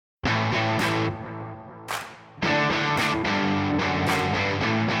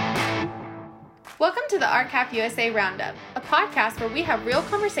Welcome to the RCAP USA Roundup, a podcast where we have real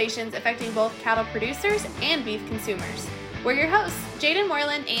conversations affecting both cattle producers and beef consumers. We're your hosts, Jaden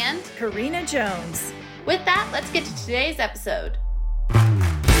Moreland and Karina Jones. With that, let's get to today's episode.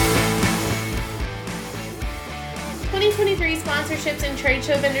 2023 sponsorships and trade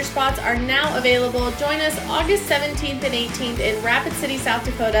show vendor spots are now available. Join us August 17th and 18th in Rapid City, South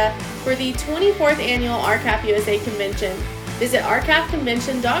Dakota for the 24th annual RCAP USA Convention. Visit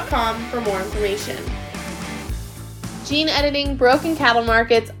rcapconvention.com for more information. Gene editing, broken cattle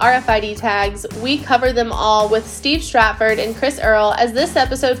markets, RFID tags, we cover them all with Steve Stratford and Chris Earl as this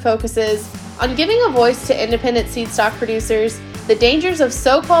episode focuses on giving a voice to independent seed stock producers, the dangers of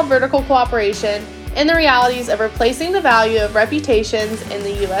so-called vertical cooperation, and the realities of replacing the value of reputations in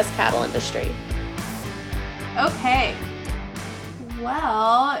the U.S. cattle industry. Okay.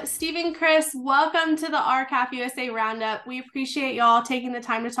 Well, Steve and Chris, welcome to the RCAP USA Roundup. We appreciate y'all taking the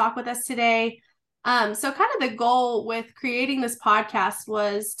time to talk with us today. So kind of the goal with creating this podcast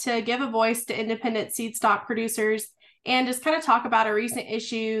was to give a voice to independent seed stock producers and just kind of talk about a recent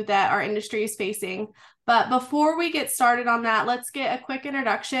issue that our industry is facing. But before we get started on that, let's get a quick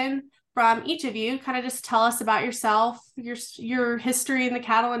introduction from each of you. Kind of just tell us about yourself, your history in the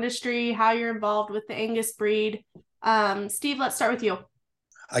cattle industry, how you're involved with the Angus breed. Steve, let's start with you.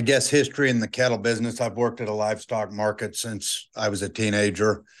 I guess history in the cattle business. I've worked at a livestock market since I was a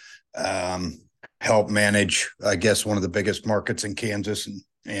teenager. Helped manage, I guess, one of the biggest markets in Kansas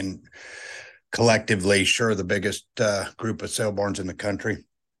and collectively, sure, the biggest group of sale barns in the country.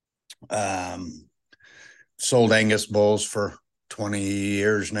 Sold Angus bulls for 20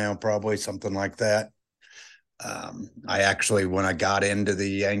 years now, probably something like that. I actually, when I got into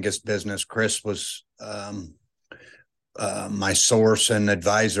the Angus business, Chris was my source and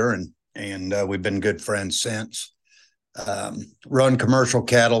advisor, and we've been good friends since. Run commercial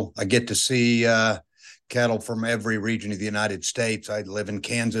cattle. I get to see cattle from every region of the United States. I live in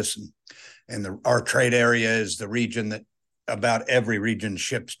Kansas, and our trade area is the region that about every region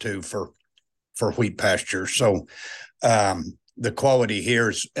ships to for wheat pasture. So the quality here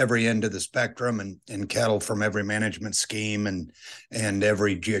is every end of the spectrum, and cattle from every management scheme and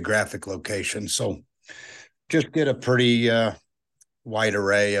every geographic location. So just get a pretty wide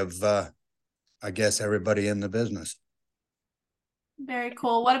array of, I guess, everybody in the business. Very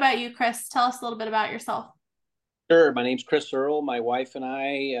cool. What about you, Chris? Tell us a little bit about yourself. Sure. My name's Chris Earl. My wife and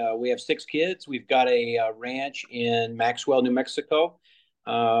I, we have 6 kids. We've got a ranch in Maxwell, New Mexico.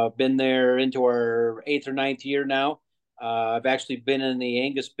 Been there into our 8th or 9th year now. I've actually been in the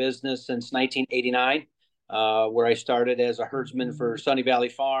Angus business since 1989, where I started as a herdsman for Sunny Valley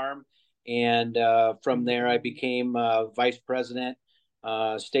Farm. And from there, I became vice president,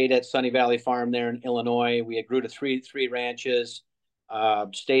 stayed at Sunny Valley Farm there in Illinois. We grew to three ranches,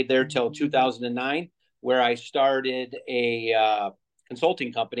 stayed there till 2009, where I started a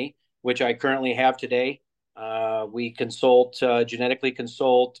consulting company, which I currently have today. We consult, genetically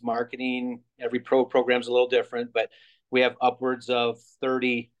consult, marketing. Every program's a little different, but we have upwards of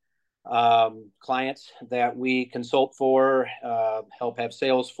 30 clients that we consult for, help have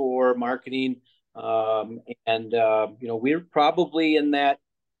sales for, marketing, and we're probably in that.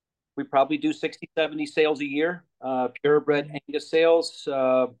 We probably do 60, 70 sales a year, purebred Angus sales.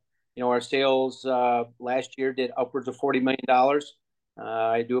 Our sales last year did upwards of $40 million.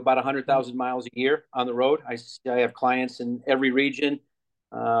 I do about 100,000 miles a year on the road. I have clients in every region.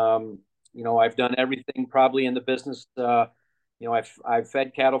 I've done everything probably in the business. I've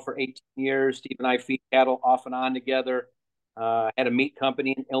fed cattle for 18 years. Steve and I feed cattle off and on together. Had a meat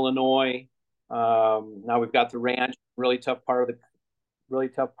company in Illinois. Now we've got the ranch, really tough part of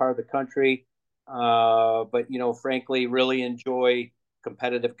the country. But frankly, really enjoy,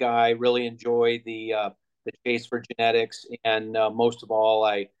 competitive guy. Really enjoy the chase for genetics, and most of all,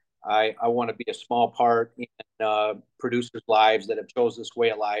 I want to be a small part in producers' lives that have chosen this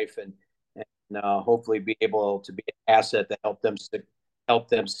way of life, and hopefully be able to be an asset to help them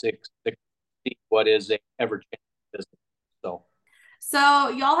succeed what is a ever-changing business. So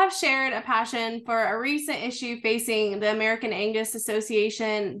y'all have shared a passion for a recent issue facing the American Angus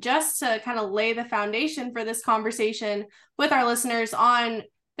Association. Just to kind of lay the foundation for this conversation with our listeners, on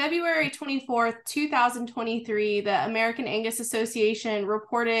February 24th, 2023, the American Angus Association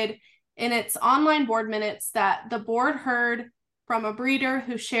reported in its online board minutes that the board heard from a breeder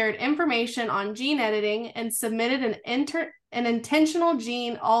who shared information on gene editing and submitted an intentional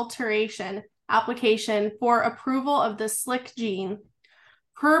gene alteration application for approval of the SLIC gene.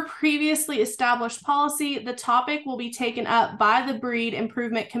 Per previously established policy, the topic will be taken up by the Breed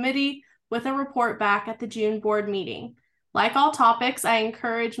Improvement Committee with a report back at the June board meeting. Like all topics, I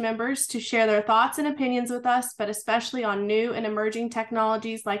encourage members to share their thoughts and opinions with us, but especially on new and emerging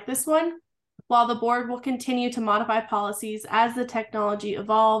technologies like this one. While the board will continue to modify policies as the technology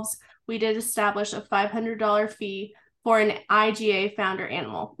evolves, we did establish a $500 fee for an IGA founder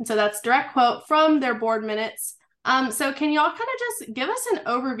animal. And so that's direct quote from their board minutes. So can y'all kind of just give us an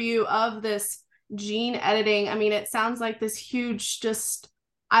overview of this gene editing? I mean, it sounds like this huge, just,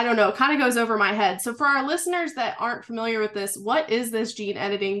 I don't know, kind of goes over my head. So for our listeners that aren't familiar with this, what is this gene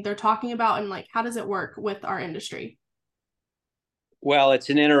editing they're talking about, and like, how does it work with our industry? Well, it's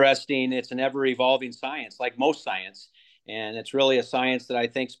an ever evolving science, like most science. And it's really a science that I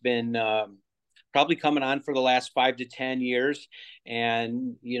think's been probably coming on for the last 5 to 10 years.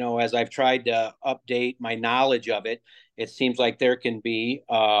 And, as I've tried to update my knowledge of it, it seems like there can be,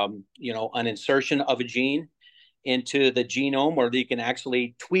 an insertion of a gene into the genome, or you can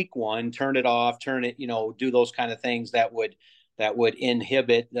actually tweak one, turn it off, turn it, do those kind of things that would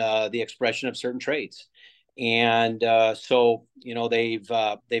inhibit the expression of certain traits. And so they've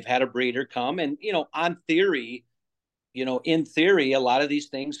had a breeder come, and on theory, in theory, a lot of these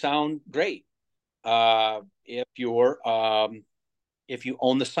things sound great if you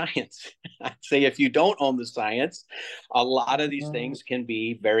own the science. I'd say if you don't own the science, a lot of these things can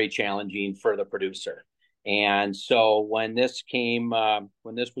be very challenging for the producer. And so when this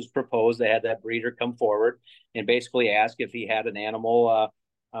was proposed, they had that breeder come forward and basically ask if he had an animal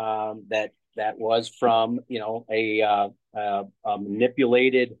that was from a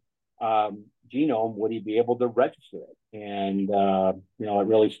manipulated genome, would he be able to register it? And it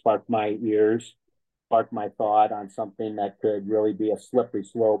really sparked my ears, sparked my thought on something that could really be a slippery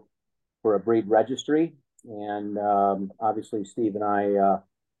slope for a breed registry. And obviously, Steve and I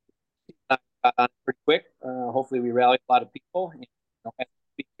got on pretty quick. Hopefully, we rallied a lot of people. And, as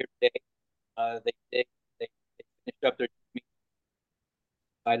we speak here today, they finished up their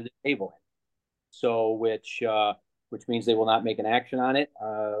side of the table. So, which means they will not make an action on it.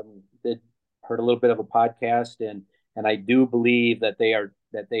 Did heard a little bit of a podcast, and I do believe that they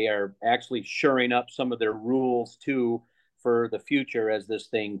are actually shoring up some of their rules too for the future as this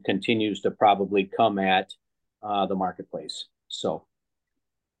thing continues to probably come at the marketplace. So,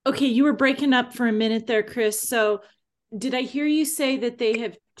 okay, you were breaking up for a minute there, Chris. So, did I hear you say that they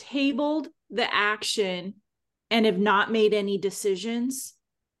have tabled the action and have not made any decisions?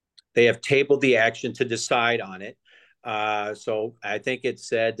 They have tabled the action to decide on it. So I think it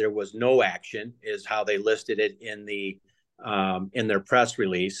said there was no action, is how they listed it in their press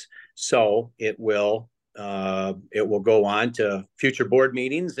release. So it will go on to future board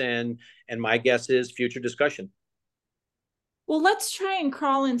meetings, and my guess is future discussion. Well, let's try and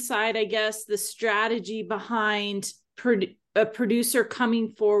crawl inside, I guess, the strategy behind a producer coming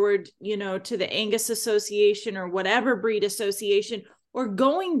forward, to the Angus Association or whatever breed association, or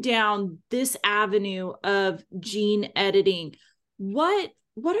going down this avenue of gene editing. What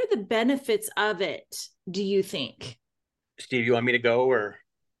are the benefits of it, do you think? Steve, you want me to go? Or?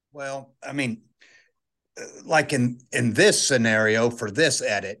 Well, I mean, like in this scenario for this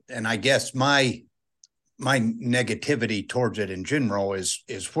edit, and I guess my negativity towards it in general is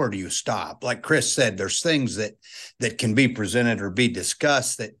where do you stop? Like Chris said, there's things that can be presented or be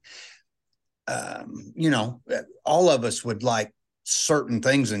discussed that all of us would like certain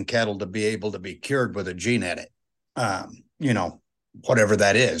things in cattle to be able to be cured with a gene edit. Whatever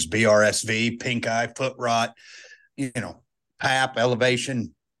that is, BRSV, pink eye, foot rot, PAP,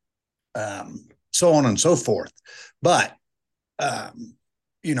 elevation, so on and so forth. But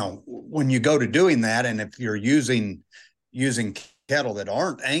when you go to doing that, and if you're using cattle that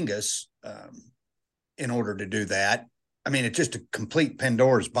aren't Angus in order to do that, I mean, it's just a complete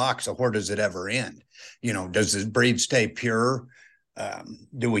Pandora's box of where does it ever end? Does the breed stay pure?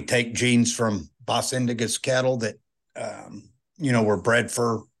 Do we take genes from Bos Indicus cattle that were bred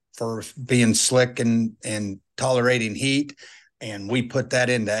for being slick and tolerating heat, and we put that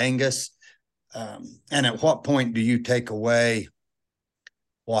into Angus? And at what point do you take away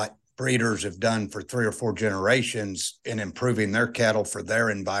what breeders have done for 3 or 4 generations in improving their cattle for their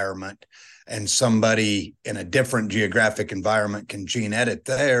environment, and somebody in a different geographic environment can gene edit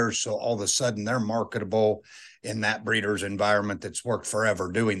theirs, so all of a sudden they're marketable in that breeder's environment that's worked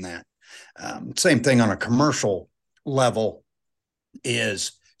forever doing that? Same thing on a commercial level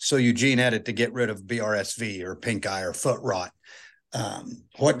is, so you gene edit to get rid of BRSV or pink eye or foot rot.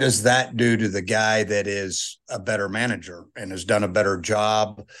 What does that do to the guy that is a better manager and has done a better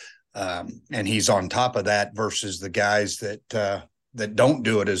job, and he's on top of that, versus the guys that don't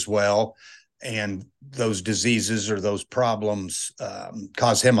do it as well, and those diseases or those problems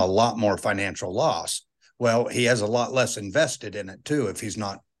cause him a lot more financial loss? Well, he has a lot less invested in it too if he's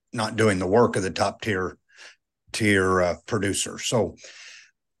not doing the work of the top tier producer. So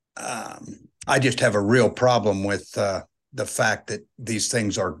I just have a real problem with the fact that these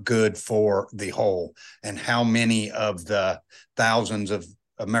things are good for the whole, and how many of the thousands of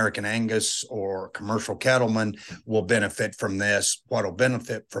American Angus or commercial cattlemen will benefit from this. What will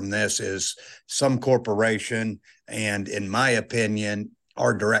benefit from this is some corporation, and in my opinion,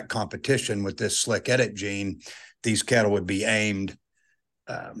 our direct competition with this slick edit gene. These cattle would be aimed,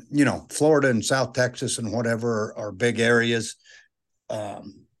 Florida and South Texas and whatever are big areas.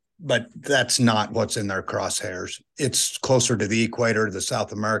 But that's not what's in their crosshairs. It's closer to the equator, the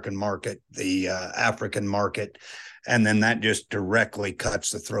South American market, the African market, and then that just directly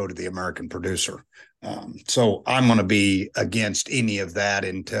cuts the throat of the American producer. So I'm going to be against any of that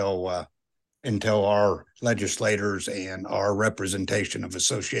until our legislators and our representation of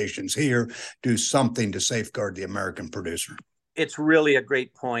associations here do something to safeguard the American producer. It's really a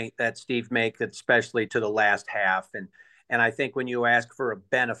great point that Steve makes, especially to the last half. And I think when you ask for a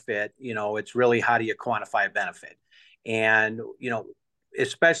benefit, it's really, how do you quantify a benefit? And,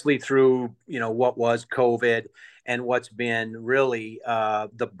 especially through, what was COVID and what's been really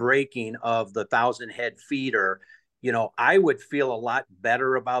the breaking of the 1,000-head feeder, I would feel a lot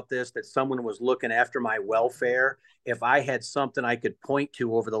better about this, that someone was looking after my welfare, if I had something I could point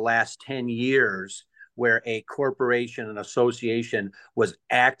to over the last 10 years where a corporation, an association was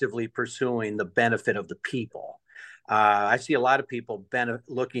actively pursuing the benefit of the people. I see a lot of people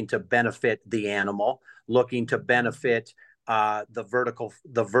looking to benefit the animal, looking to benefit the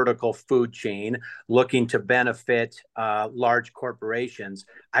vertical food chain, looking to benefit large corporations.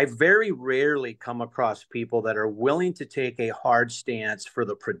 I very rarely come across people that are willing to take a hard stance for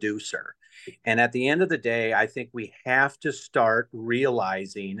the producer. And at the end of the day, I think we have to start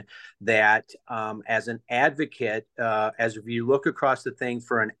realizing that as an advocate, as if you look across the thing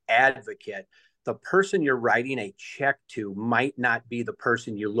for an advocate, the person you're writing a check to might not be the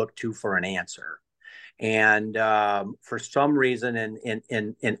person you look to for an answer. And for some reason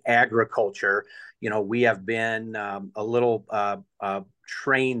in agriculture, we have been a little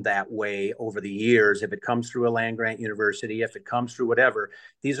trained that way over the years. If it comes through a land grant university, if it comes through whatever,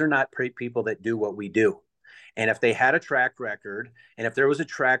 these are not people that do what we do. And if they had a track record, and if there was a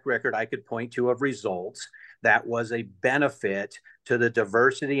track record I could point to of results that was a benefit to the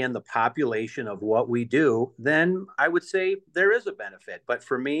diversity and the population of what we do, then I would say there is a benefit. But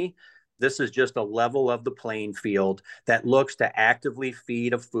for me, this is just a level of the playing field that looks to actively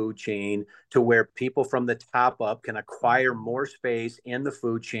feed a food chain to where people from the top up can acquire more space in the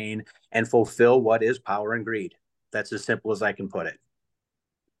food chain and fulfill what is power and greed. That's as simple as I can put it.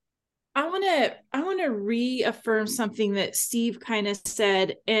 I want to reaffirm something that Steve kind of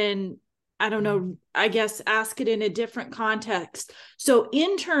said, and I don't know, I guess ask it in a different context. So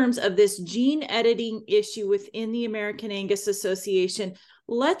in terms of this gene editing issue within the American Angus Association,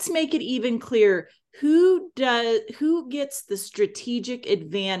 let's make it even clear who gets the strategic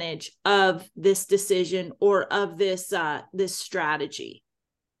advantage of this decision or of this strategy.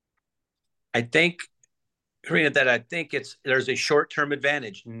 I think, Karina, that I think there's a short-term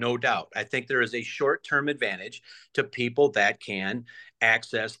advantage, no doubt. I think there is a short-term advantage to people that can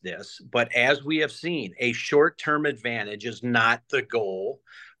access this. But as we have seen, a short-term advantage is not the goal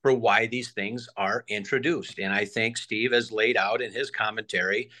for why these things are introduced. And I think Steve has laid out in his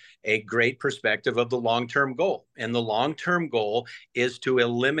commentary a great perspective of the long-term goal. And the long-term goal is to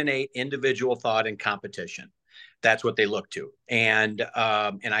eliminate individual thought and competition. That's what they look to. And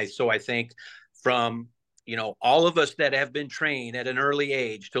I think from all of us that have been trained at an early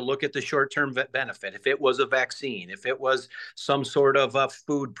age to look at the short-term benefit, if it was a vaccine, if it was some sort of a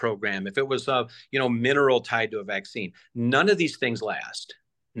food program, if it was a mineral tied to a vaccine, none of these things last.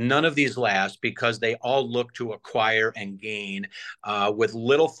 None of these last because they all look to acquire and gain with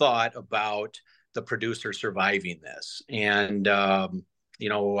little thought about the producer surviving this. And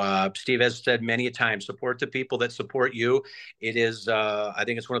Steve has said many a time, support the people that support you. It is, I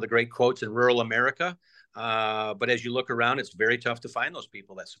think it's one of the great quotes in rural America. But as you look around, it's very tough to find those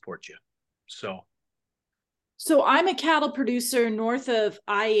people that support you. So I'm a cattle producer north of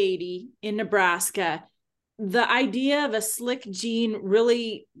I-80 in Nebraska. The idea of a slick gene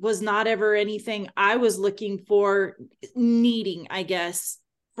really was not ever anything I was looking for, needing, I guess,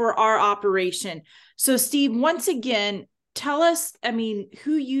 for our operation. So Steve, once again, tell us,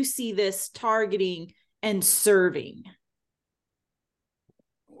 who you see this targeting and serving.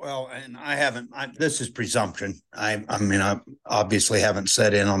 Well, and this is presumption. I obviously haven't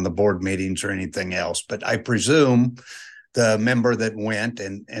sat in on the board meetings or anything else, but I presume the member that went,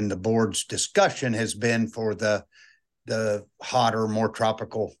 and the board's discussion has been for the hotter, more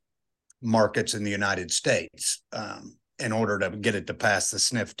tropical markets in the United States, in order to get it to pass the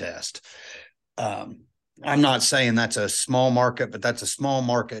sniff test. I'm not saying that's a small market, but that's a small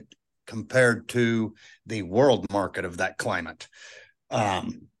market compared to the world market of that climate.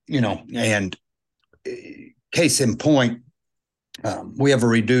 And case in point, we have a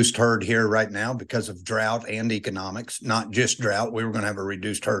reduced herd here right now because of drought and economics, not just drought. We were going to have a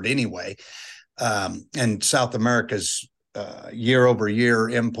reduced herd anyway. And South America's year over year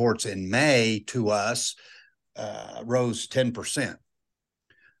imports in May to us rose 10%.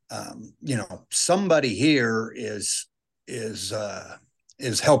 Somebody here is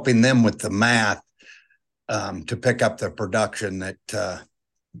helping them with the math to pick up the production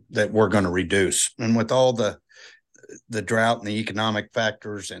that we're going to reduce. And with all the drought and the economic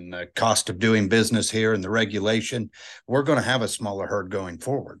factors and the cost of doing business here and the regulation, we're going to have a smaller herd going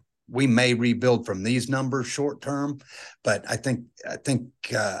forward. We may rebuild from these numbers short term, but I think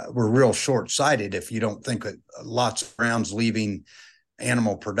we're real short-sighted if you don't think that lots of rounds leaving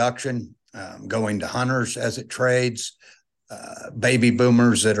animal production, going to hunters as it trades, baby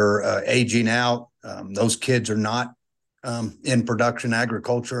boomers that are aging out. Those kids are not in production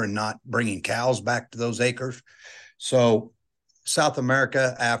agriculture and not bringing cows back to those acres. So South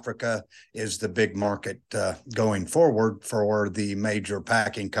America, Africa is the big market going forward for the major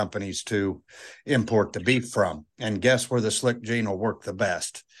packing companies to import the beef from. And guess where the slick gene will work the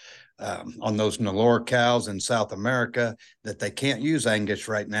best? On those Nelore cows in South America that they can't use Angus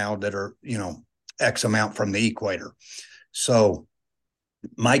right now, that are, X amount from the equator. So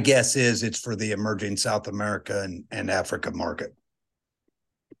my guess is it's for the emerging South America and Africa market.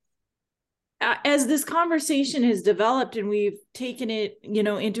 As this conversation has developed and we've taken it,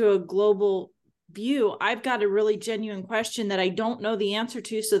 into a global view, I've got a really genuine question that I don't know the answer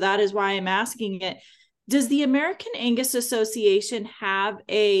to. So that is why I'm asking it. Does the American Angus Association have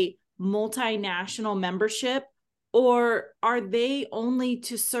a multinational membership, or are they only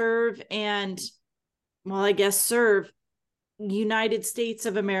to serve serve United States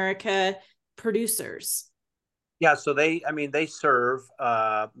of America producers? Yeah, so they serve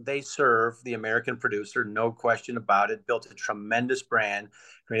the American producer, no question about it. Built a tremendous brand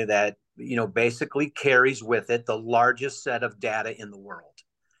that basically carries with it the largest set of data in the world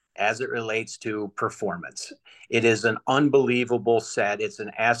as it relates to performance. It is an unbelievable set. It's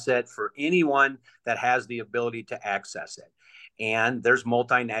an asset for anyone that has the ability to access it. And there's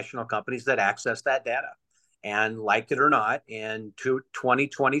multinational companies that access that data. And like it or not, in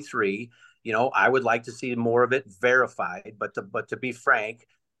 2023, I would like to see more of it verified, but to be frank,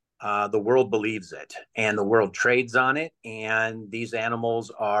 the world believes it and the world trades on it, and these animals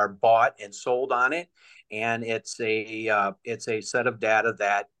are bought and sold on it. And it's a set of data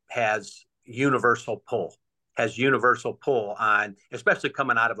that has universal pull on, especially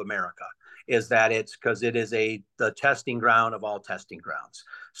coming out of America, is that it's because it is the testing ground of all testing grounds.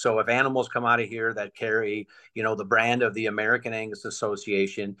 So if animals come out of here that carry, the brand of the American Angus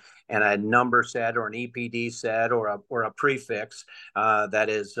Association and a number set or an EPD set or a prefix that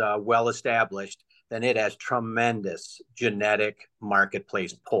is well established, then it has tremendous genetic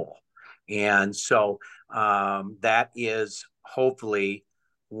marketplace pull. And so that is hopefully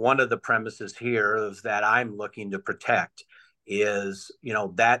one of the premises here is that I'm looking to protect is,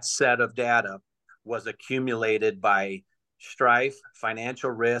 that set of data was accumulated by strife, financial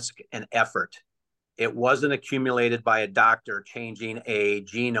risk, and effort. It wasn't accumulated by a doctor changing a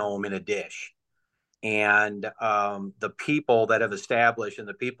genome in a dish. And the people that have established and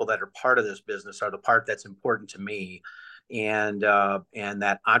the people that are part of this business are the part that's important to me. And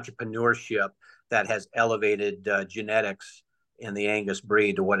that entrepreneurship that has elevated genetics in the Angus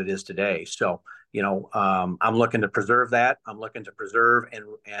breed to what it is today. So, I'm looking to preserve that. I'm looking to preserve and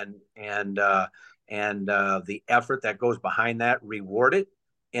the effort that goes behind that, reward it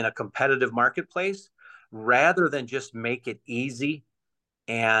in a competitive marketplace, rather than just make it easy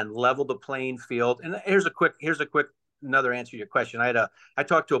and level the playing field. And here's a quick another answer to your question. I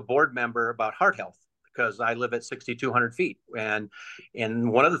talked to a board member about heart health because I live at 6,200 feet. And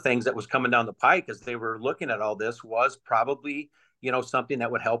one of the things that was coming down the pike as they were looking at all this was probably, something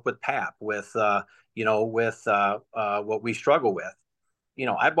that would help with PAP, with what we struggle with.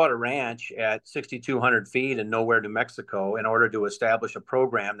 I bought a ranch at 6,200 feet in nowhere, New Mexico, in order to establish a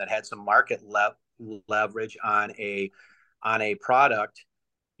program that had some market leverage on a product,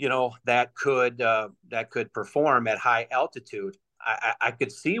 that could perform at high altitude. I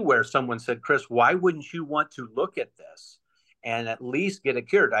could see where someone said, Chris, why wouldn't you want to look at this and at least get it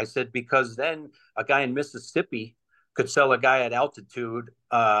cured? I said, because then a guy in Mississippi could sell a guy at altitude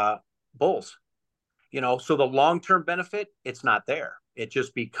bulls. So the long-term benefit, it's not there. It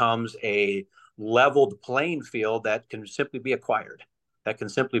just becomes a leveled playing field that can simply be acquired.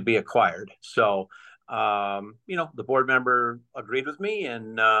 So, the board member agreed with me,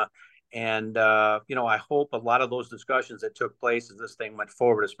 and I hope a lot of those discussions that took place as this thing went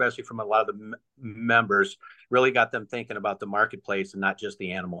forward, especially from a lot of the members, really got them thinking about the marketplace and not just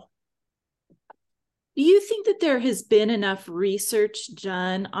the animal. Do you think that there has been enough research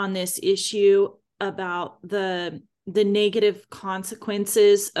done on this issue about the negative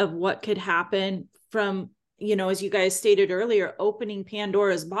consequences of what could happen from, as you guys stated earlier, opening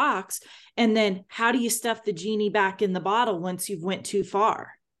Pandora's box, and then how do you stuff the genie back in the bottle once you've went too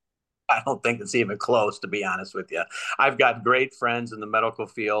far? I don't think it's even close, to be honest with you. I've got great friends in the medical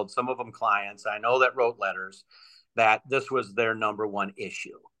field, some of them clients I know that wrote letters that this was their number one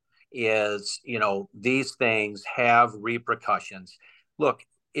issue is, these things have repercussions. Look,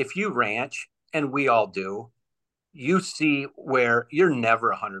 if you ranch, and we all do, you see where you're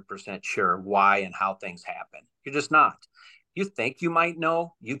never 100% sure why and how things happen. You're just not. You think you might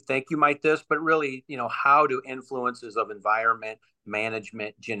know, you think you might this, but really, how do influences of environment,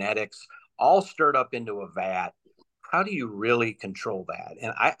 management, genetics, all stirred up into a vat? How do you really control that?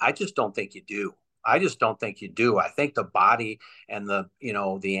 And I just don't think you do. I think the body and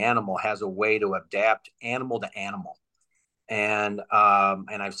the animal has a way to adapt animal to animal. And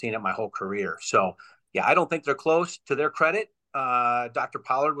I've seen it my whole career. So yeah, I don't think they're close. To their credit, Dr.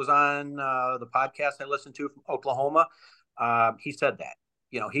 Pollard was on the podcast I listened to from Oklahoma. He said that,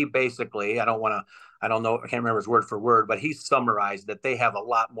 he basically, I don't know, I can't remember his word for word, but he summarized that they have a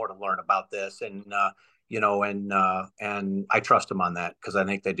lot more to learn about this. And, and I trust him on that because I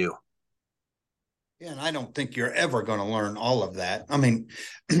think they do. Yeah, and I don't think you're ever going to learn all of that. I mean,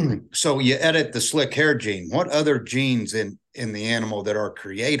 so you edit the slick hair gene. What other genes in the animal that our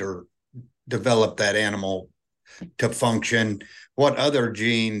creator developed that animal to function? What other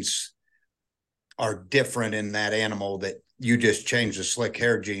genes are different in that animal that you just changed the slick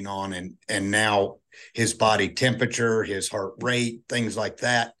hair gene on, and now his body temperature, his heart rate, things like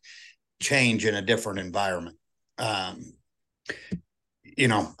that change in a different environment? I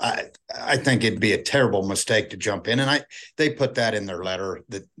think it'd be a terrible mistake to jump in. And they put that in their letter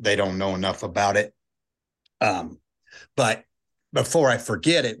that they don't know enough about it. But before I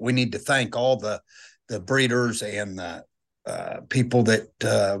forget it, we need to thank all the breeders and the people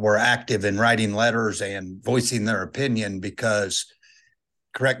that were active in writing letters and voicing their opinion, because,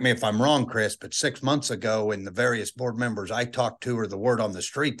 correct me if I'm wrong, Chris, but 6 months ago, in the various board members I talked to, or the word on the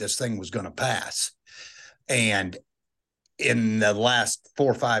street, this thing was going to pass. And in the last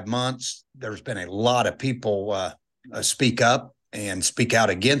 4 or 5 months, there's been a lot of people speak up and speak out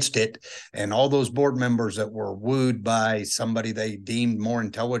against it. And all those board members that were wooed by somebody they deemed more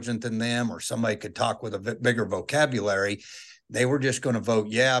intelligent than them, or somebody could talk with a bigger vocabulary, they were just going to vote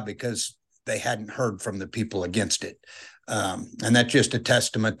yeah because they hadn't heard from the people against it. And that's just a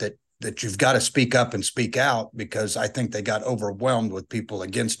testament that you've got to speak up and speak out, because I think they got overwhelmed with people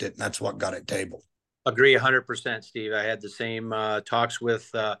against it, and that's what got it tabled. Agree 100%, Steve. I had the same talks with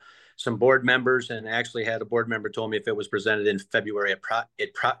some board members, and actually had a board member told me if it was presented in February,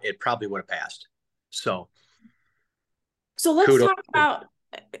 it probably would have passed. So let's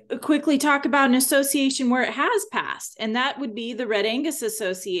quickly talk about an association where it has passed, and that would be the Red Angus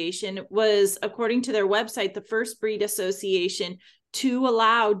Association. It was, according to their website, the first breed association to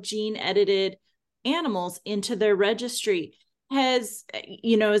allow gene edited animals into their registry. Has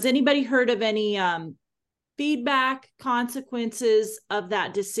anybody heard of any feedback, consequences of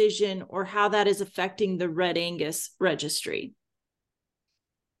that decision, or how that is affecting the Red Angus registry?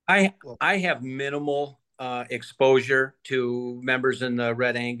 I have minimal exposure to members in the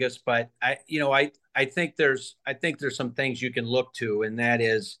Red Angus, but I think there's some things you can look to, and that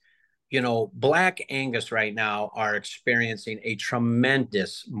is, Black Angus right now are experiencing a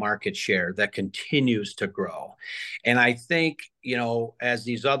tremendous market share that continues to grow. And I think, as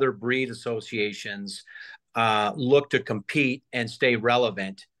these other breed associations look to compete and stay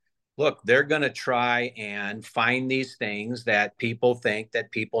relevant, look, they're going to try and find these things that people think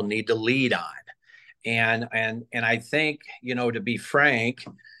that people need to lead on. And I think, to be frank,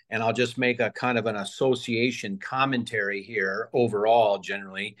 and I'll just make a kind of an association commentary here overall,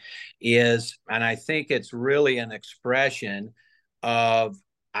 generally, and I think it's really an expression of,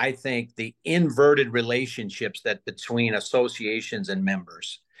 I think, the inverted relationships that between associations and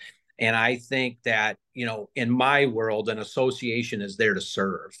members. And I think that, in my world, an association is there to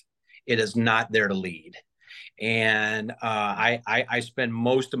serve. It is not there to lead. And I spend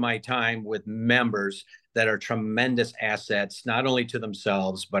most of my time with members that are tremendous assets, not only to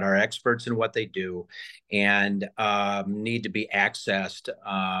themselves, but are experts in what they do, and need to be accessed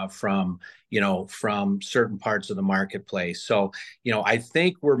from certain parts of the marketplace. So, I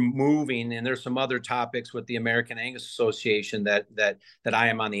think we're moving, and there's some other topics with the American Angus Association that I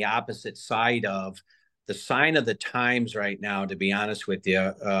am on the opposite side of. The sign of the times right now, to be honest with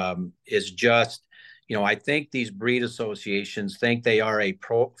you, is just, I think these breed associations think they are a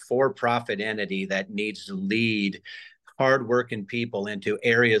for-profit entity that needs to lead hardworking people into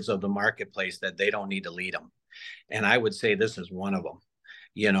areas of the marketplace that they don't need to lead them. And I would say this is one of them.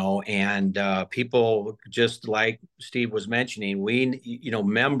 And people, just like Steve was mentioning,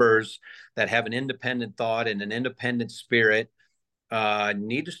 members that have an independent thought and an independent spirit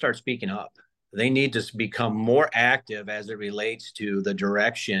need to start speaking up. They need to become more active as it relates to the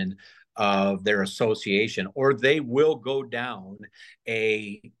direction of their association, or they will go down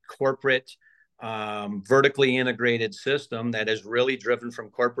a corporate, vertically integrated system that is really driven from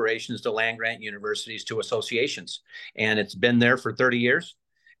corporations to land grant universities to associations. And it's been there for 30 years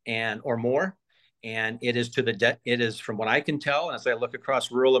or more. And it is from what I can tell, as I look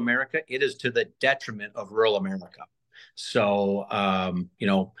across rural America, it is to the detriment of rural America. So,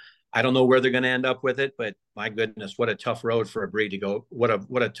 I don't know where they're going to end up with it, but my goodness, what a tough road for a breed to go. What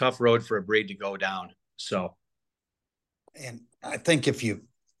a tough road for a breed to go down. So, and I think if you,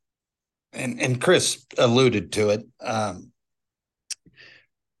 and Chris alluded to it,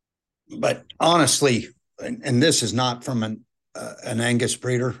 but honestly, and this is not from an Angus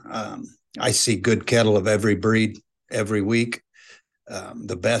breeder. I see good cattle of every breed every week.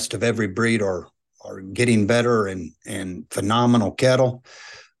 The best of every breed are getting better and phenomenal cattle.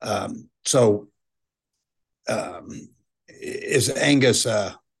 Is Angus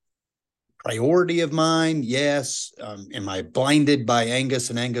a priority of mine? Yes. Am I blinded by Angus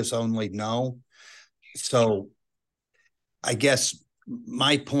and Angus only? No. So I guess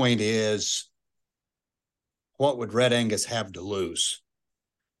my point is, what would Red Angus have to lose?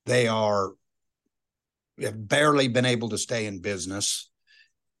 They have barely been able to stay in business.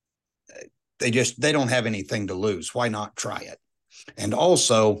 They don't have anything to lose. Why not try it? And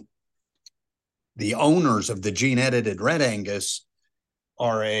also, the owners of the gene-edited Red Angus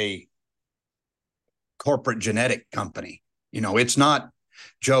are a corporate genetic company. It's not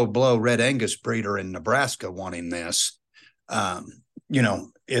Joe Blow Red Angus breeder in Nebraska wanting this.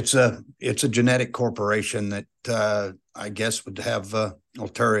 It's a genetic corporation that I guess would have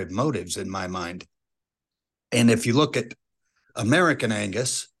ulterior motives in my mind. And if you look at American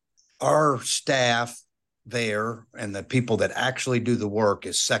Angus, our staff there and the people that actually do the work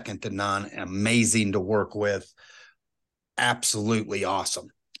is second to none, amazing to work with, absolutely awesome.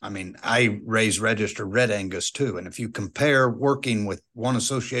 I mean, I raise registered Red Angus too. And if you compare working with one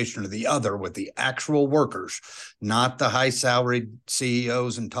association or the other with the actual workers, not the high salaried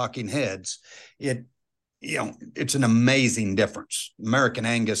CEOs and talking heads, it's an amazing difference. American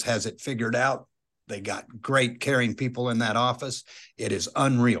Angus has it figured out. They got great caring people in that office. It is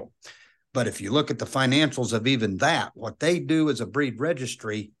unreal. But if you look at the financials of even that, what they do as a breed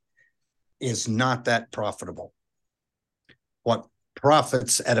registry is not that profitable. What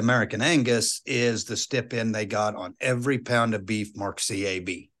profits at American Angus is the stipend they got on every pound of beef marked CAB.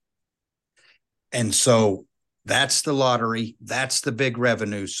 And so that's the lottery. That's the big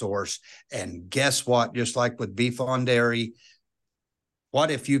revenue source. And guess what? Just like with beef on dairy,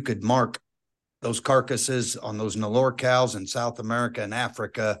 what if you could mark those carcasses on those Nellore cows in South America and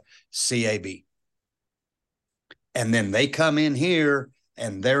Africa CAB? And then they come in here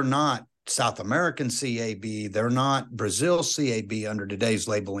and they're not South American CAB, they're not Brazil CAB under today's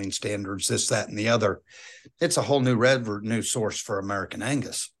labeling standards, this, that, and the other. It's a whole new revenue source for American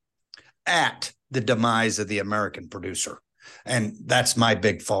Angus at the demise of the American producer. And that's my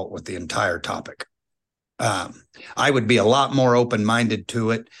big fault with the entire topic. I would be a lot more open-minded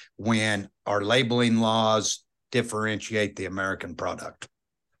to it when our labeling laws differentiate the American product.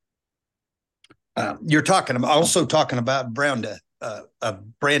 You're also talking about a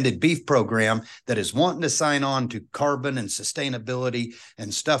branded beef program that is wanting to sign on to carbon and sustainability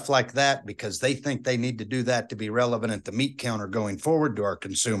and stuff like that because they think they need to do that to be relevant at the meat counter going forward to our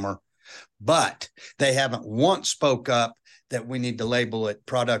consumer. But they haven't once spoke up that we need to label it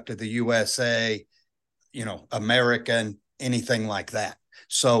product of the USA, American, anything like that.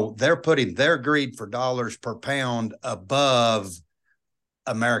 So they're putting their greed for dollars per pound above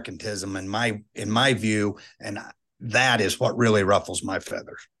Americanism in my view, and that is what really ruffles my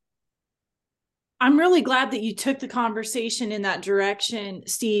feathers. I'm really glad that you took the conversation in that direction,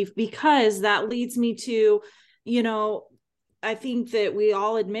 Steve, because that leads me to, I think that we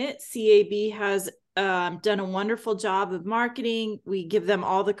all admit CAB has done a wonderful job of marketing. We give them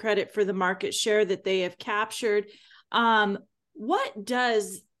all the credit for the market share that they have captured. What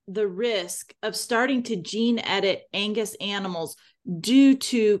does the risk of starting to gene edit Angus animals do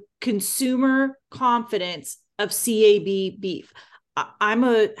to consumer confidence of CAB beef? I'm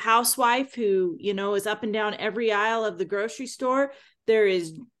a housewife who, is up and down every aisle of the grocery store. There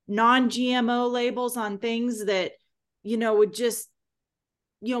is non-GMO labels on things that, would just,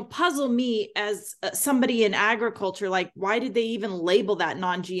 puzzle me as somebody in agriculture. Like, why did they even label that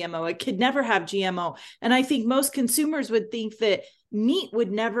non-GMO? It could never have GMO. And I think most consumers would think that meat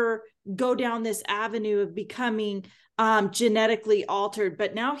would never go down this avenue of becoming genetically altered.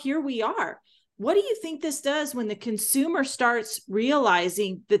 But now here we are. What do you think this does when the consumer starts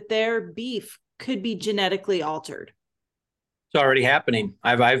realizing that their beef could be genetically altered? It's already happening.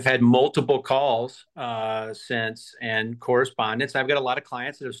 I've had multiple calls since and correspondence. I've got a lot of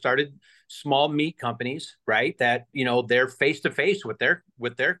clients that have started small meat companies, right? That they're face to face with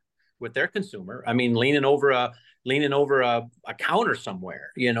their consumer. I mean, leaning over a counter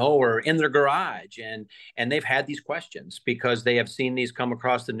somewhere, or in their garage, and they've had these questions because they have seen these come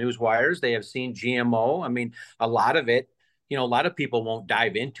across the news wires. They have seen GMO. I mean, a lot of it, a lot of people won't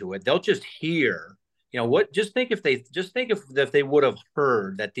dive into it. They'll just hear. Just think if they would have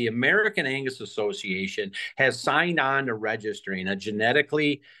heard that the American Angus Association has signed on to registering a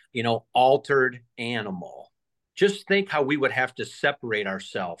genetically, altered animal. Just think how we would have to separate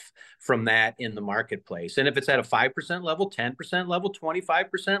ourselves from that in the marketplace. And if it's at a 5% level, 10% level,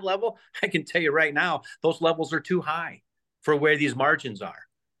 25% level, I can tell you right now, those levels are too high for where these margins are.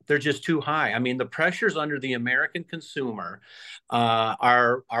 They're just too high. I mean, the pressures under the American consumer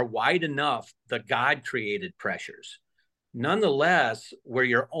are wide enough, the God-created pressures. Nonetheless, where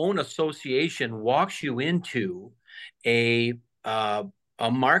your own association walks you into a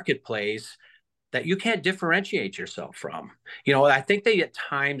marketplace that you can't differentiate yourself from. I think at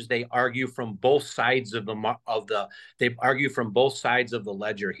times they argue from both sides of the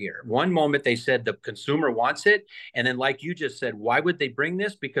ledger here. One moment they said the consumer wants it, and then like you just said, why would they bring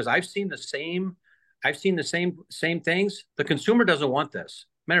this? Because I've seen the same things. The consumer doesn't want this.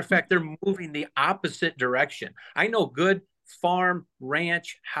 Matter of fact, they're moving the opposite direction. I know good farm,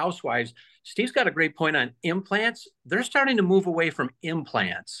 ranch, housewives. Steve's got a great point on implants. They're starting to move away from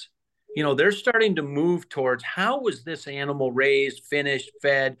implants. They're starting to move towards how was this animal raised, finished,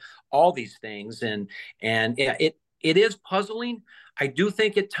 fed, all these things. And it is puzzling. I do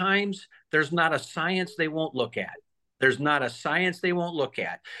think at times there's not a science they won't look at.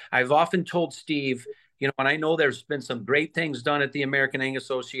 I've often told Steve, and I know there's been some great things done at the American Angus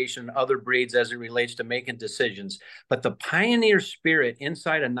Association and other breeds as it relates to making decisions. But the pioneer spirit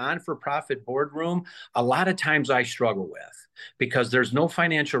inside a non-for-profit boardroom, a lot of times I struggle with because there's no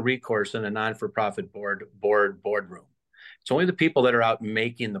financial recourse in a non-for-profit boardroom. It's only the people that are out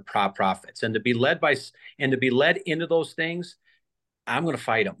making the profits. And to be led into those things, I'm going to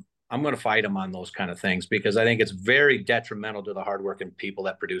fight them. I'm going to fight them on those kind of things because I think it's very detrimental to the hardworking people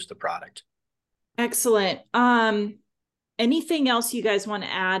that produce the product. Excellent. Anything else you guys want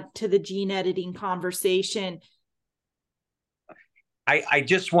to add to the gene editing conversation? I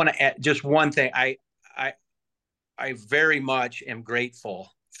just want to add just one thing. I very much am grateful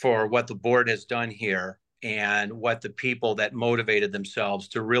for what the board has done here and what the people that motivated themselves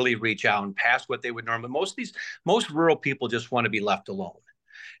to really reach out and pass what they would normally. Most rural people just want to be left alone.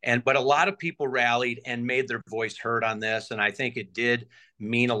 But a lot of people rallied and made their voice heard on this. And I think it did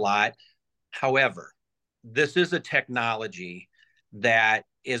mean a lot. However, this is a technology that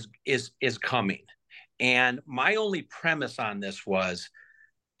is coming. And my only premise on this was,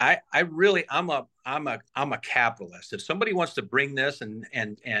 I'm a capitalist. If somebody wants to bring this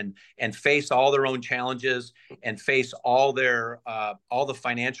and face all their own challenges and face all the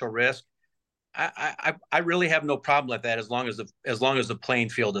financial risk, I really have no problem with that as long as the playing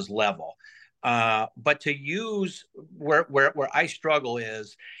field is level. But to use where I struggle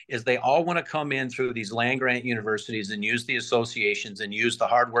is they all want to come in through these land grant universities and use the associations and use the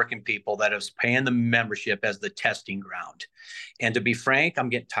hardworking people that is paying the membership as the testing ground. And to be frank, I'm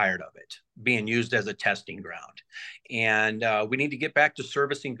getting tired of it being used as a testing ground. And we need to get back to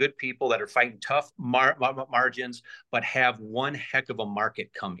servicing good people that are fighting tough margins, but have one heck of a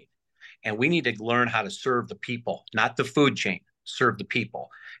market coming. And we need to learn how to serve the people, not the food chain. Serve the people,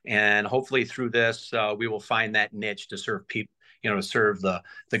 and hopefully through this we will find that niche to serve people, to serve the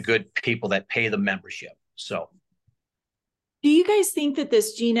good people that pay the membership. So do you guys think that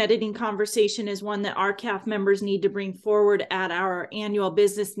this gene editing conversation is one that RCAF members need to bring forward at our annual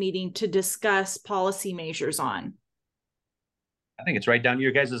business meeting to discuss policy measures on? I think it's right down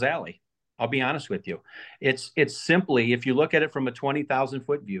your guys' alley. I'll be honest with you. It's simply, if you look at it from a 20,000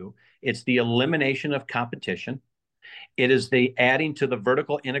 foot view, it's the elimination of competition. It is the adding to the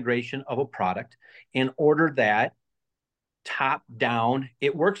vertical integration of a product in order that top down,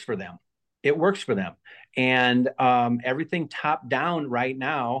 it works for them. It works for them. And everything top down right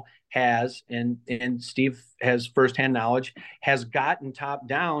now has, and Steve has firsthand knowledge, has gotten top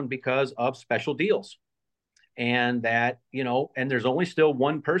down because of special deals. And that, and there's only still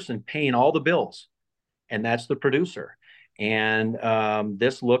one person paying all the bills, and that's the producer. And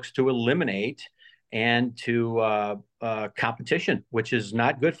this looks to eliminate and to competition, which is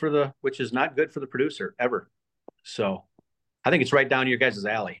not good for the producer ever. So I think it's right down your guys'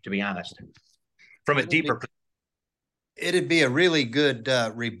 alley, to be honest. From a deeper, it'd be a really good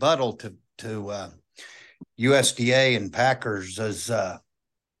rebuttal to USDA and Packers as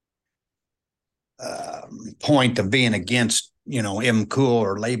point of being against MCOOL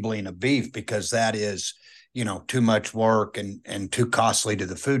or labeling of beef, because that is too much work and too costly to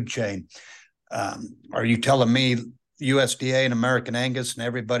the food chain. Are you telling me USDA and American Angus and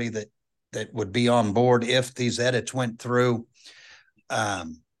everybody that would be on board if these edits went through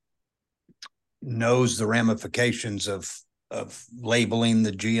knows the ramifications of labeling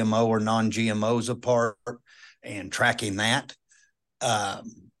the GMO or non-GMOs apart and tracking that?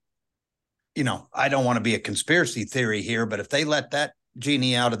 I don't want to be a conspiracy theory here, but if they let that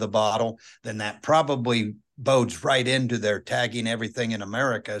genie out of the bottle, then that probably bodes right into their tagging everything in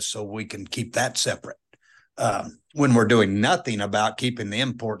America, so we can keep that separate when we're doing nothing about keeping the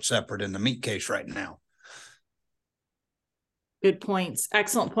import separate in the meat case right now. Good points.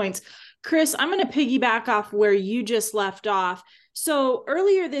 Excellent points. Chris, I'm going to piggyback off where you just left off. So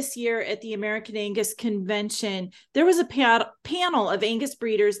earlier this year at the American Angus Convention, there was a panel of Angus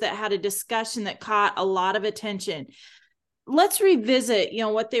breeders that had a discussion that caught a lot of attention. Let's revisit,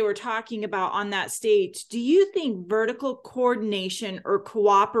 what they were talking about on that stage. Do you think vertical coordination or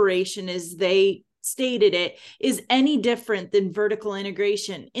cooperation, as they stated it, is any different than vertical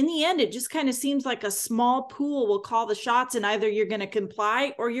integration? In the end, it just kind of seems like a small pool will call the shots, and either you're going to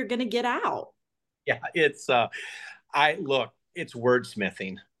comply or you're going to get out. Yeah, it's it's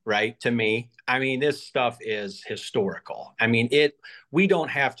wordsmithing, right? To me, I mean, this stuff is historical. I mean, we don't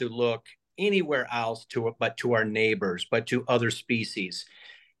have to look anywhere else but to our neighbors, but to other species.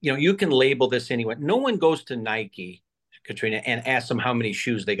 You can label this anyway. No one goes to Nike, Katrina, and asks them how many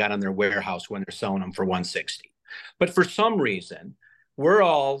shoes they got on their warehouse when they're selling them for $160. But for some reason, we're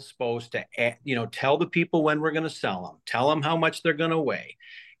all supposed to, tell the people when we're going to sell them, tell them how much they're going to weigh,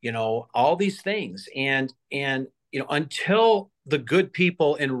 all these things. And until the good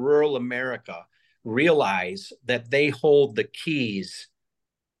people in rural America realize that they hold the keys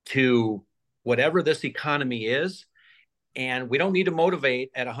to whatever this economy is, and we don't need to motivate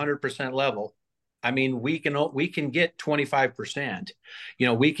at 100% level. I mean, we can get 25%,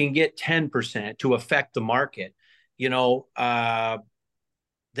 we can get 10% to affect the market,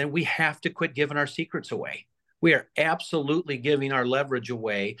 then we have to quit giving our secrets away. We are absolutely giving our leverage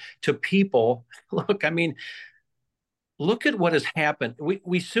away to people. Look, I mean, look at what has happened.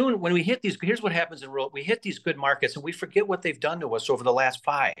 We soon, when we hit these, here's what happens in rural, we hit these good markets and we forget what they've done to us over the last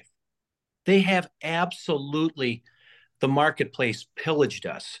 5. They have absolutely, the marketplace pillaged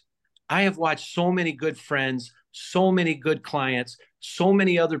us. I have watched so many good friends, so many good clients, so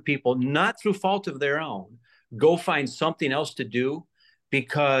many other people, not through fault of their own, go find something else to do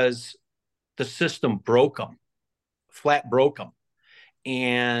because the system broke them, flat broke them.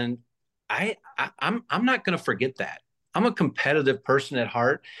 And I'm not going to forget that. I'm a competitive person at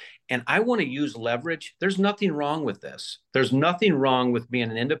heart, and I want to use leverage. There's nothing wrong with this. There's nothing wrong with being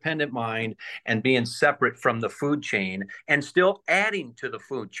an independent mind and being separate from the food chain and still adding to the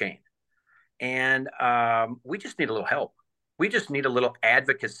food chain. And we just need a little help. We just need a little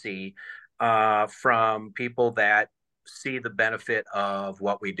advocacy from people that see the benefit of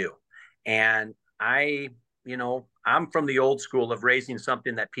what we do. And I'm from the old school of raising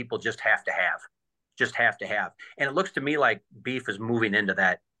something that people just have to have. And it looks to me like beef is moving into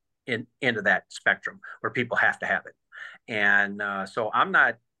that spectrum where people have to have it. And so I'm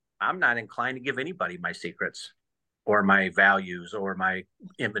not inclined to give anybody my secrets or my values or my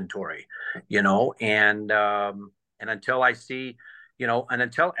inventory, and until I see, and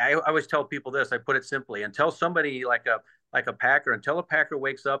until I always tell people this, I put it simply, until somebody like a packer, until a packer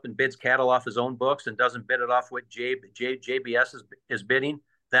wakes up and bids cattle off his own books and doesn't bid it off what JBS is bidding,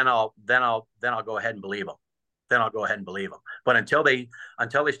 then I'll go ahead and believe them. But until they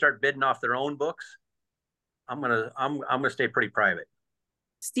start bidding off their own books, I'm gonna stay pretty private.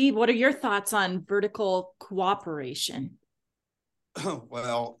 Steve, what are your thoughts on vertical cooperation?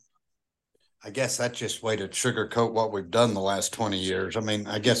 Well, I guess that's just a way to sugarcoat what we've done the last 20 years. I mean,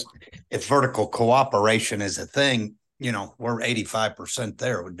 I guess if vertical cooperation is a thing, you know, we're 85%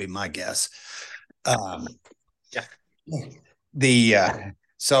 there would be my guess. Yeah.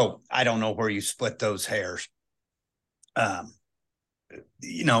 So I don't know where you split those hairs.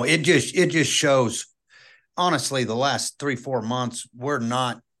 You know, it just shows, honestly, the last 3-4 months, we're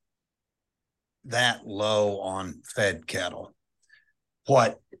not that low on fed cattle.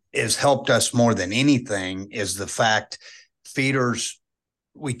 What has helped us more than anything is the fact feeders,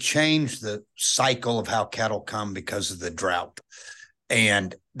 we changed the cycle of how cattle come because of the drought.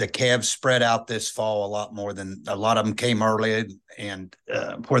 And the calves spread out this fall a lot more than a lot of them came early, and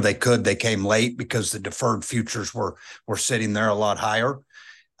where they could, they came late because the deferred futures were sitting there a lot higher.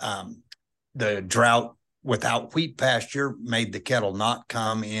 The drought without wheat pasture made the cattle not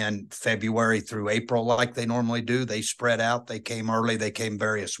come in February through April like they normally do. They spread out, they came early, they came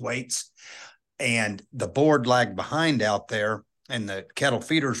various weights, and the board lagged behind out there, and the cattle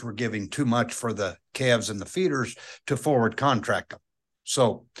feeders were giving too much for the calves and the feeders to forward contract them.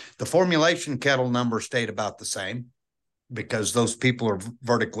 So the formulation cattle number stayed about the same because those people are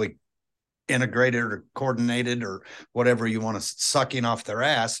vertically integrated or coordinated or whatever you want to, sucking off their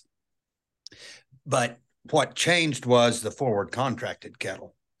ass. But what changed was the forward contracted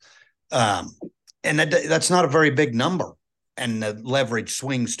cattle. And that's not a very big number, and the leverage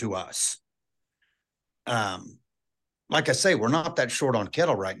swings to us. Like I say, we're not that short on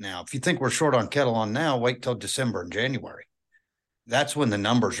cattle right now. If you think we're short on cattle on now, wait till December and January. That's when the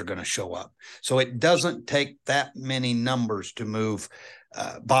numbers are going to show up. So it doesn't take that many numbers to move.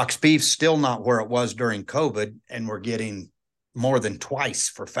 Box beef still not where it was during COVID, and we're getting more than twice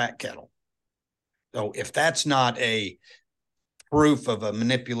for fat cattle. So if that's not a proof of a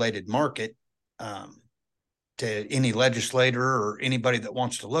manipulated market to any legislator or anybody that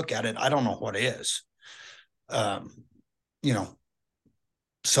wants to look at it, I don't know what is. You know,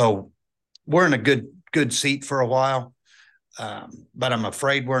 so we're in a good seat for a while. But I'm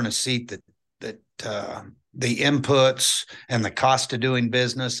afraid we're in a seat that the inputs and the cost of doing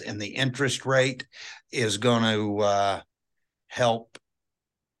business and the interest rate is going to help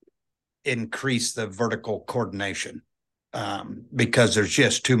increase the vertical coordination, because there's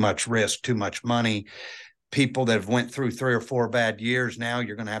just too much risk, too much money. People that have went through 3 or 4 bad years, now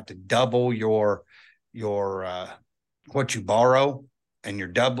you're going to have to double your what you borrow, and you're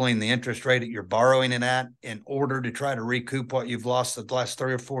doubling the interest rate that you're borrowing it at in order to try to recoup what you've lost the last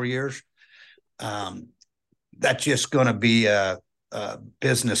 3 or 4 years. That's just going to be a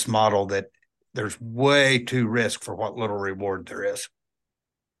business model that there's way too risk for what little reward there is.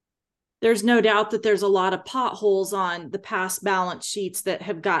 There's no doubt that there's a lot of potholes on the past balance sheets that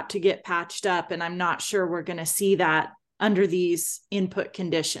have got to get patched up. And I'm not sure we're going to see that under these input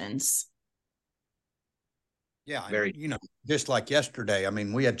conditions. Yeah, you know, just like yesterday, I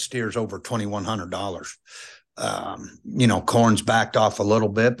mean, we had steers over $2,100. You know, corn's backed off a little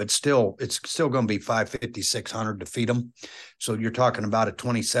bit, but still, it's still going to be $550, $600 to feed them. So you're talking about a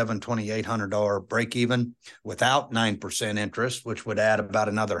 $2,700, $2,800 break even without 9% interest, which would add about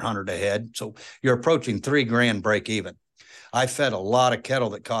another 100 a head. So you're approaching $3,000 break even. I fed a lot of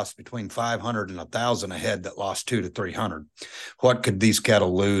cattle that cost between 500 and 1,000 a head that lost 200 to 300. What could these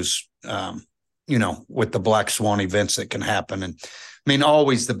cattle lose? You know, with the black swan events that can happen. And I mean,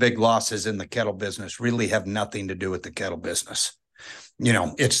 always the big losses in the cattle business really have nothing to do with the cattle business. You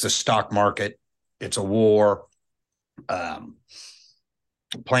know, it's the stock market, it's a war, plant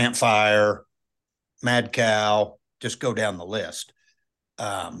fire, mad cow, just go down the list.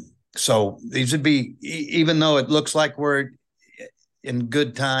 So these would be, even though it looks like we're in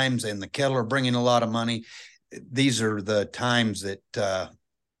good times and the cattle are bringing a lot of money, these are the times that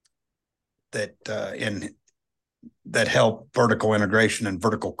help vertical integration and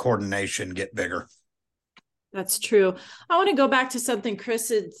vertical coordination get bigger. That's true. I want to go back to something Chris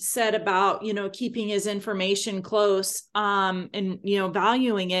had said about, you know, keeping his information close, and, you know,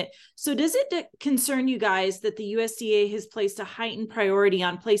 valuing it. So does it concern you guys that the USDA has placed a heightened priority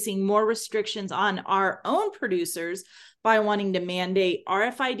on placing more restrictions on our own producers by wanting to mandate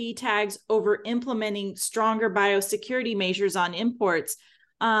RFID tags over implementing stronger biosecurity measures on imports?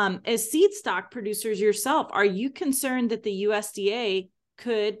 As seed stock producers yourself, are you concerned that the USDA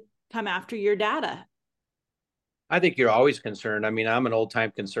could come after your data? I think you're always concerned. I mean, I'm an old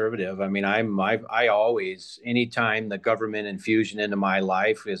time conservative. I mean, I always, anytime the government infusion into my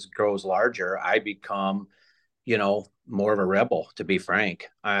life grows larger, I become, you know, more of a rebel, to be frank.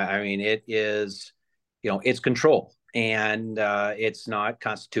 I mean, it is, you know, it's control, and it's not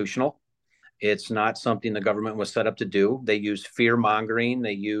constitutional. It's not something the government was set up to do. They use fear mongering.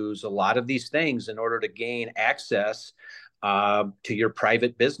 They use a lot of these things in order to gain access to your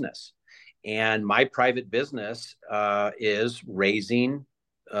private business. And my private business is raising,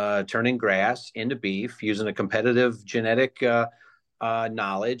 turning grass into beef using a competitive genetic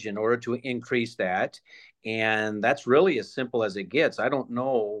knowledge in order to increase that. And that's really as simple as it gets. I don't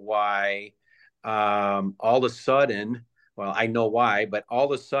know why all of a sudden, well, I know why, but all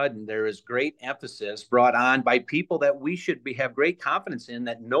of a sudden there is great emphasis brought on by people that we should have great confidence in,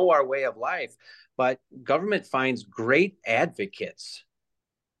 that know our way of life. But government finds great advocates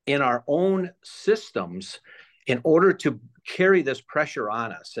in our own systems in order to carry this pressure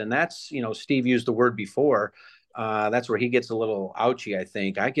on us. And that's, Steve used the word before. That's where he gets a little ouchy, I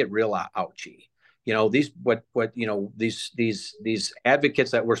think. I get real ouchy. These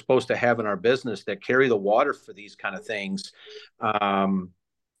advocates that we're supposed to have in our business that carry the water for these kind of things,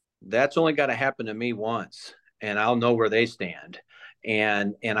 that's only got to happen to me once, and I'll know where they stand.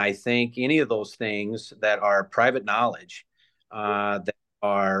 And I think any of those things that are private knowledge, that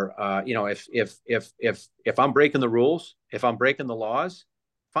are, if I'm breaking the rules, if I'm breaking the laws,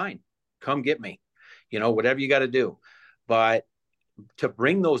 fine, come get me, whatever you got to do. But to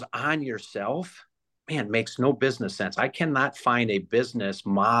bring those on yourself, man, makes no business sense. I cannot find a business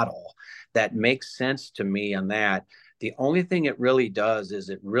model that makes sense to me on that. The only thing it really does is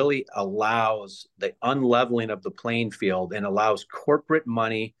it really allows the unleveling of the playing field and allows corporate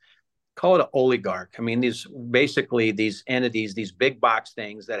money, call it an oligarch. I mean, these entities, these big box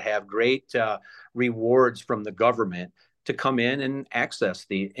things that have great rewards from the government to come in and access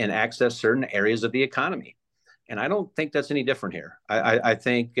certain areas of the economy. And I don't think that's any different here. I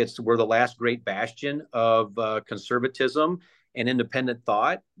think we're the last great bastion of conservatism and independent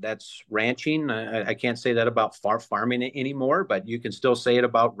thought. That's ranching. I can't say that about farming anymore, but you can still say it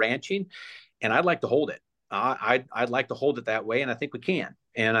about ranching. And I'd like to hold it. I'd like to hold it that way, and I think we can.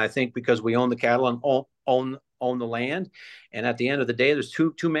 And I think because we own the cattle and own the land, and at the end of the day, there's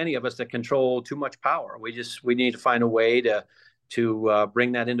too many of us that control too much power. We need to find a way to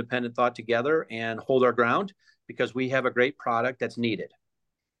bring that independent thought together and hold our ground, because we have a great product that's needed.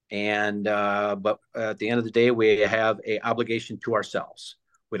 And but at the end of the day, we have an obligation to ourselves.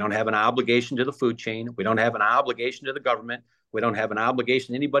 We don't have an obligation to the food chain. We don't have an obligation to the government. We don't have an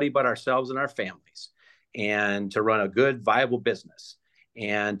obligation to anybody but ourselves and our families, and to run a good, viable business.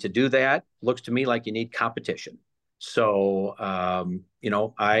 And to do that looks to me like you need competition. So,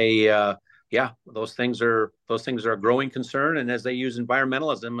 those things are a growing concern. And as they use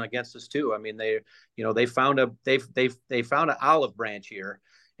environmentalism against us too, I mean, they found an olive branch here,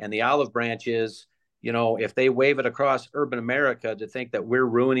 and the olive branch is, if they wave it across urban America to think that we're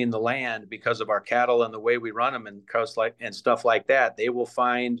ruining the land because of our cattle and the way we run them and stuff like that, they will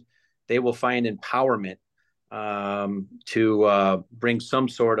find empowerment to bring some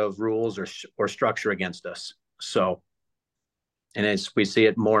sort of rules or structure against us. So, and we see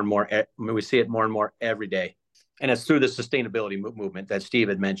it more and more. We see it more and more every day, and it's through the sustainability movement that Steve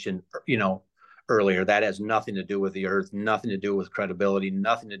had mentioned, earlier. That has nothing to do with the earth, nothing to do with credibility,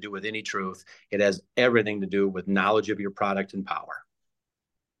 nothing to do with any truth. It has everything to do with knowledge of your product and power.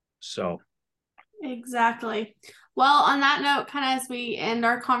 So, exactly. Well, on that note, kind of as we end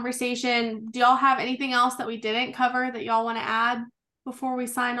our conversation, do y'all have anything else that we didn't cover that y'all want to add before we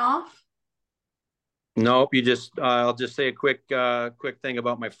sign off? Nope. I'll just say a quick thing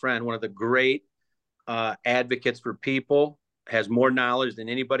about my friend. One of the great advocates for people, has more knowledge than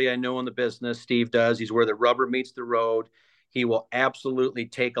anybody I know in the business. Steve does. He's where the rubber meets the road. He will absolutely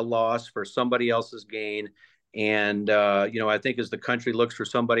take a loss for somebody else's gain. And, I think as the country looks for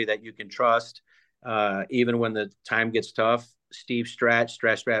somebody that you can trust, even when the time gets tough, Steve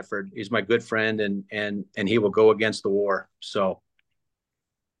Stratford, he's my good friend, and he will go against the war. So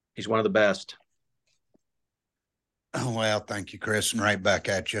he's one of the best. Oh, well, thank you, Chris, and right back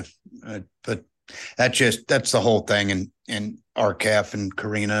at you. But that's the whole thing. And RCAF and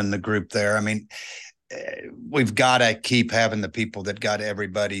Karina and the group there. I mean, we've got to keep having the people that got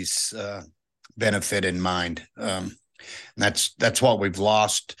everybody's benefit in mind. That's what we've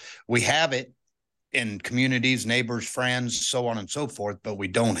lost. We have it in communities, neighbors, friends, so on and so forth, but we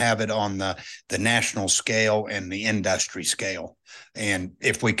don't have it on the national scale and the industry scale. And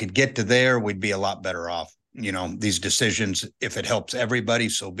if we could get to there, we'd be a lot better off. These decisions, if it helps everybody,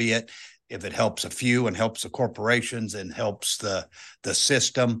 so be it. If it helps a few and helps the corporations and helps the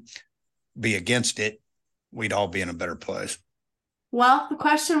system be against it, we'd all be in a better place. Well, the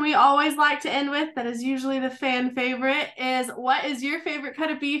question we always like to end with, that is usually the fan favorite, is what is your favorite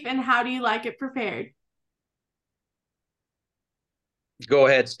cut of beef and how do you like it prepared? Go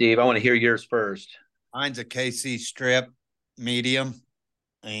ahead, Steve. I want to hear yours first. Mine's a KC strip, medium,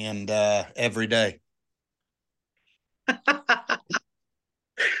 and every day.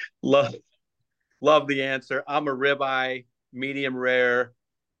 love love the answer. I'm a ribeye, medium rare.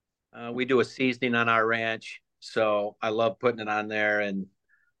 We do a seasoning on our ranch, so I love putting it on there, and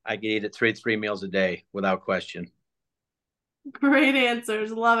I can eat it three meals a day without question. Great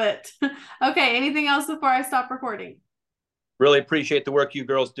answers. Love it. Okay, anything else before I stop recording? Really appreciate the work you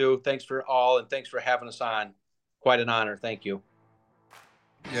girls do. Thanks for all, and thanks for having us on. Quite an honor. Thank you.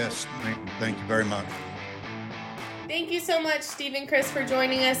 Yes, thank you very much. Thank you so much, Steve and Chris, for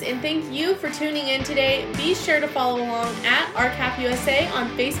joining us, and thank you for tuning in today. Be sure to follow along at RCAP USA on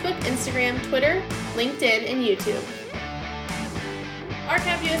Facebook, Instagram, Twitter, LinkedIn, and YouTube.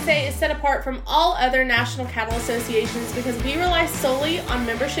 RCAP USA is set apart from all other national cattle associations because we rely solely on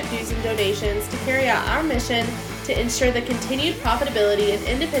membership dues and donations to carry out our mission to ensure the continued profitability and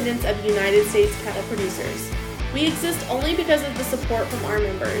independence of United States cattle producers. We exist only because of the support from our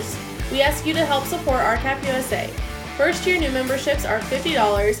members. We ask you to help support RCAP USA. First-year new memberships are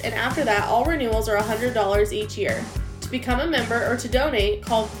 $50, and after that, all renewals are $100 each year. To become a member or to donate,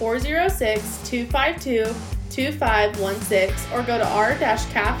 call 406-252-2516 or go to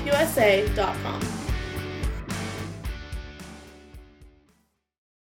r-capusa.com.